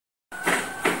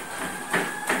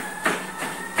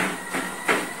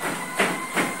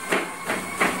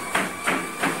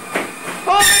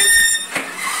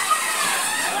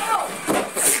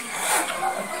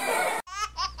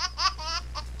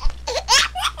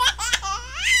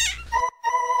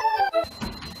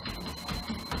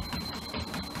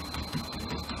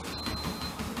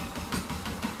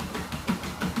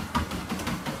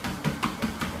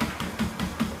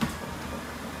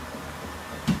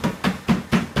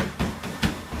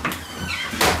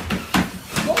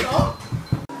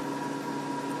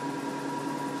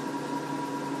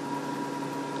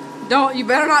You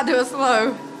better not do it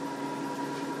slow.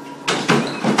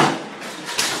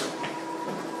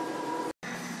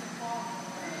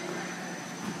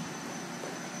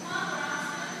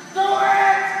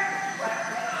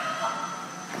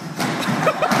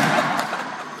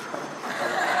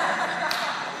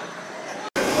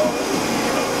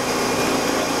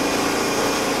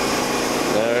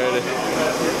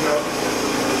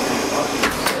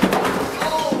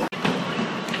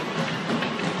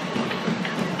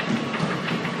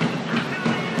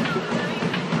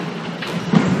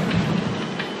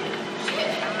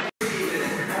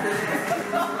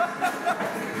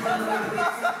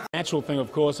 Natural thing,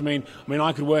 of course. I mean,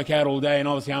 I could work out all day, and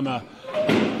obviously, I'm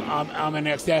an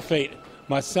ex-athlete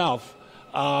myself.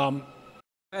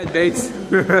 Dates.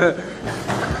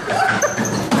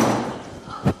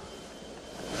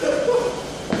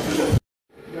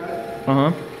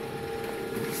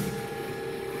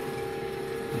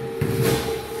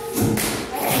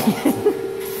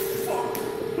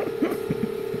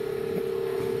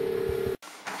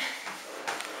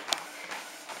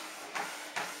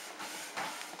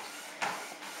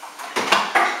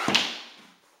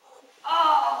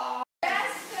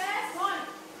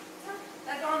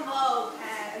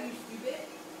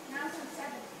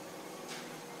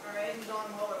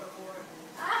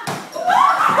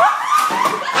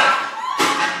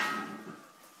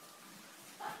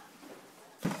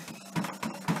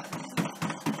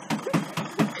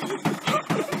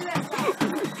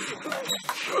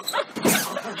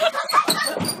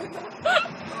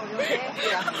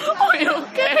 Are you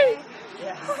okay?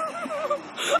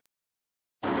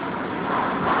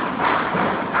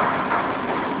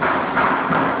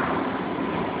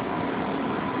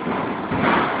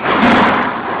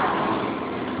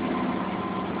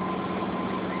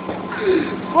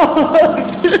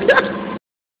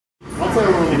 I'll tell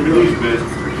you what we're doing, man.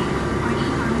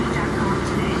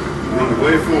 Run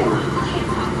way forward.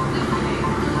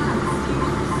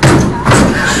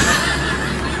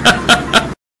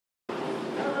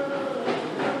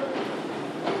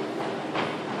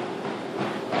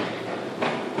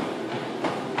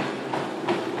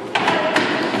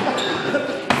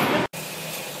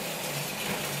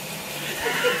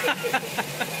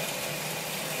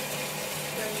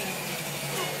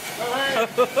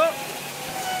 Go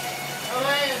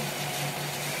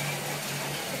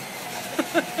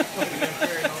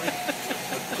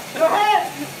ahead!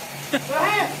 Go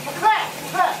ahead! Clap!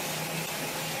 Clap!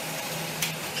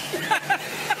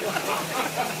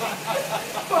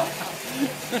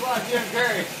 Come on, Jim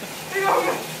Carrey.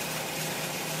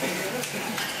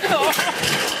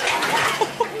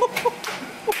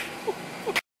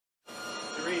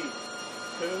 Three,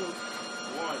 two,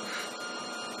 one,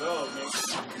 go, man.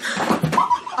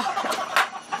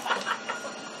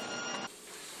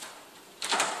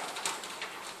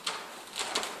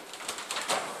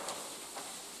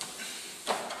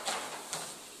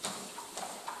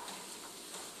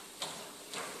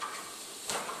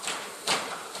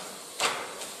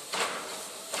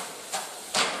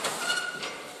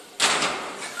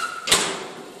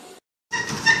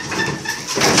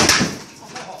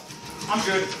 I'm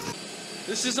good.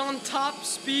 This is on top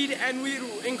speed and we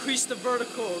increase the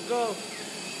vertical. Go.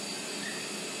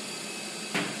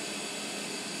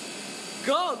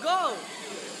 Go, go.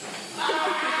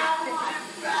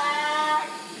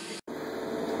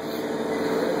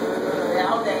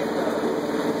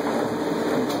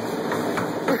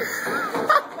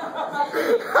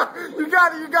 You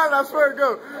got it, I swear,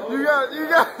 go. You got it.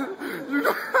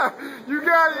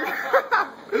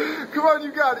 Come on,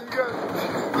 you got it.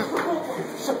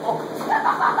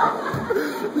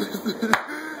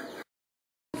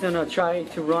 Gonna try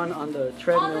to run on the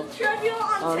treadmill. On the treadmill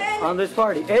on this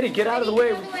party. Eddie, get out of the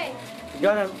way. We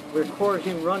gotta record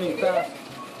him running fast.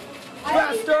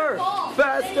 Faster!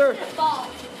 Faster!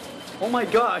 Oh my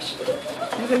gosh.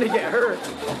 He's gonna get hurt.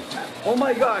 Oh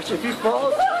my gosh, if he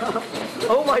falls.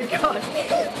 Oh my gosh.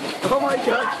 Oh my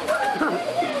gosh. Oh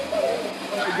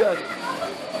my gosh.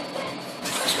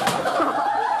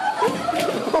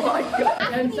 Oh my god.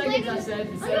 10 seconds I said.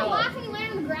 I'm gonna laugh when you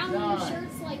land on the ground and your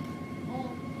shirt's like all.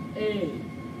 8.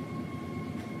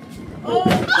 Oh!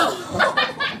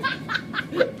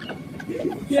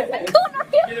 Yeah.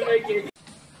 Gonna make it.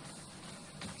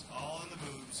 All in the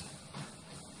boobs.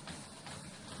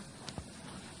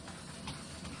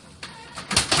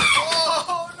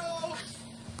 Oh no!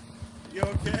 You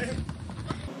okay?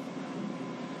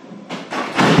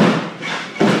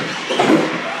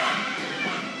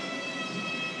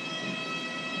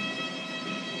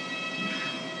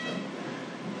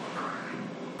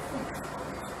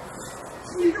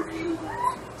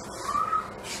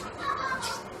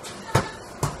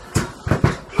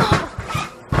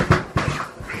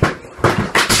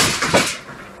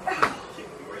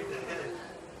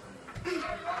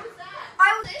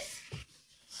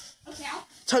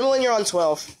 Treadmill, you're on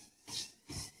 12.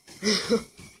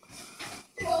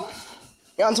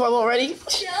 You're on 12 already?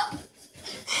 Yeah.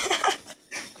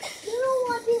 You don't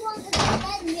want to be on the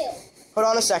treadmill. Hold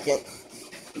on a second.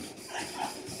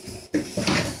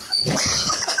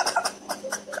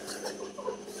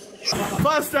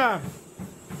 Faster!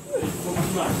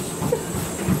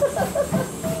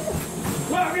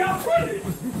 Wow, we are 20!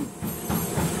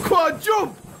 Come on,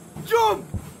 jump! Jump!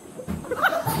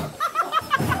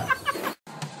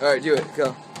 Alright, do it.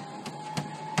 Go.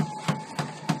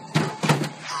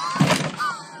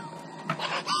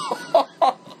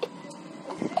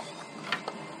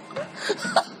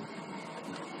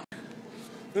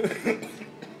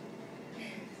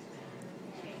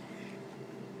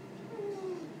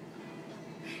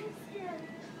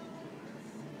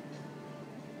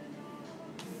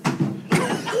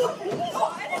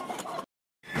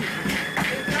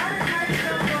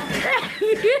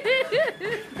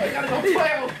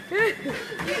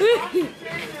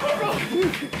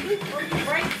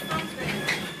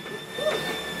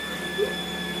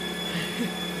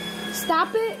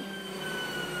 Stop it.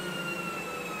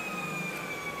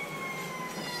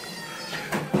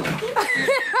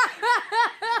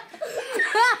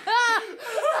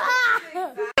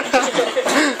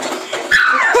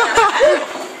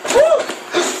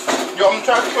 Yo, I'm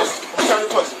trying to twist. I'm trying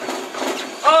to twist.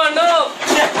 Oh no!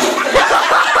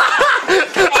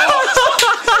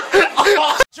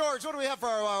 George, what do we have for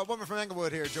our woman from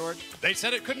Englewood here, George? They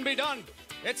said it couldn't be done.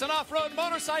 It's an off-road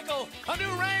motorcycle, a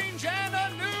new range, and a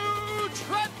new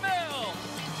treadmill.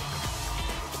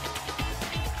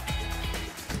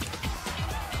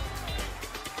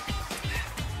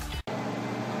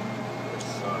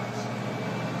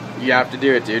 You have to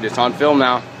do it, dude. It's on film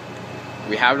now.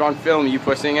 We have it on film, you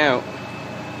pushing out.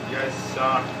 You guys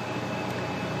suck.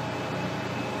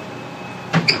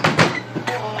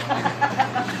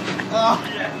 Oh,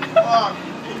 yeah. Fuck.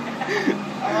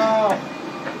 Oh.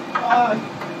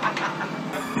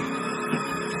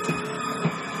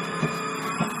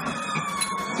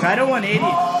 Try to 180.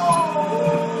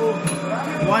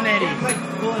 180.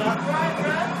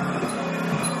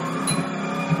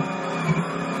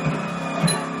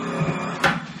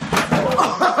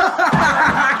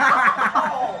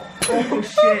 Oh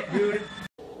shit, dude.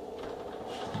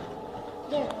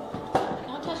 There.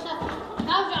 Don't touch that.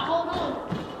 Now we gotta hold on.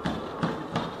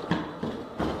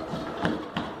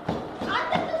 I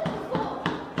did this before.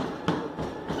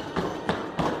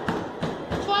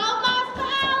 12 miles per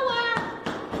hour.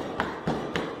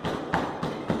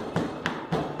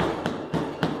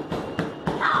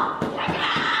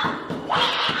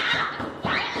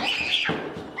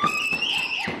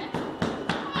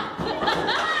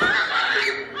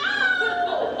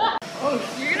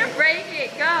 You're gonna break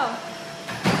it. Go.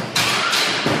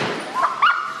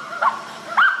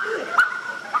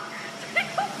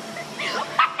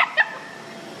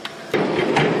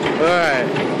 Alright.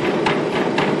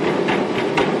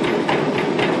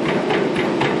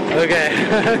 Okay.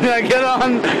 Get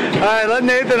on. Alright, let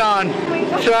Nathan on.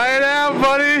 Try it out,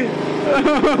 buddy.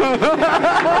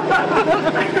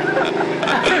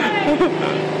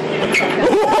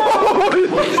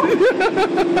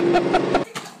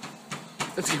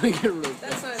 It's gonna get rude.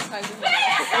 That's not as high as I'm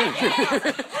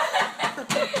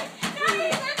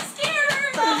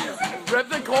scared. Rip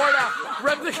the cord out.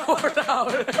 Rip the cord out.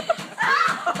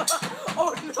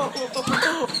 Oh no.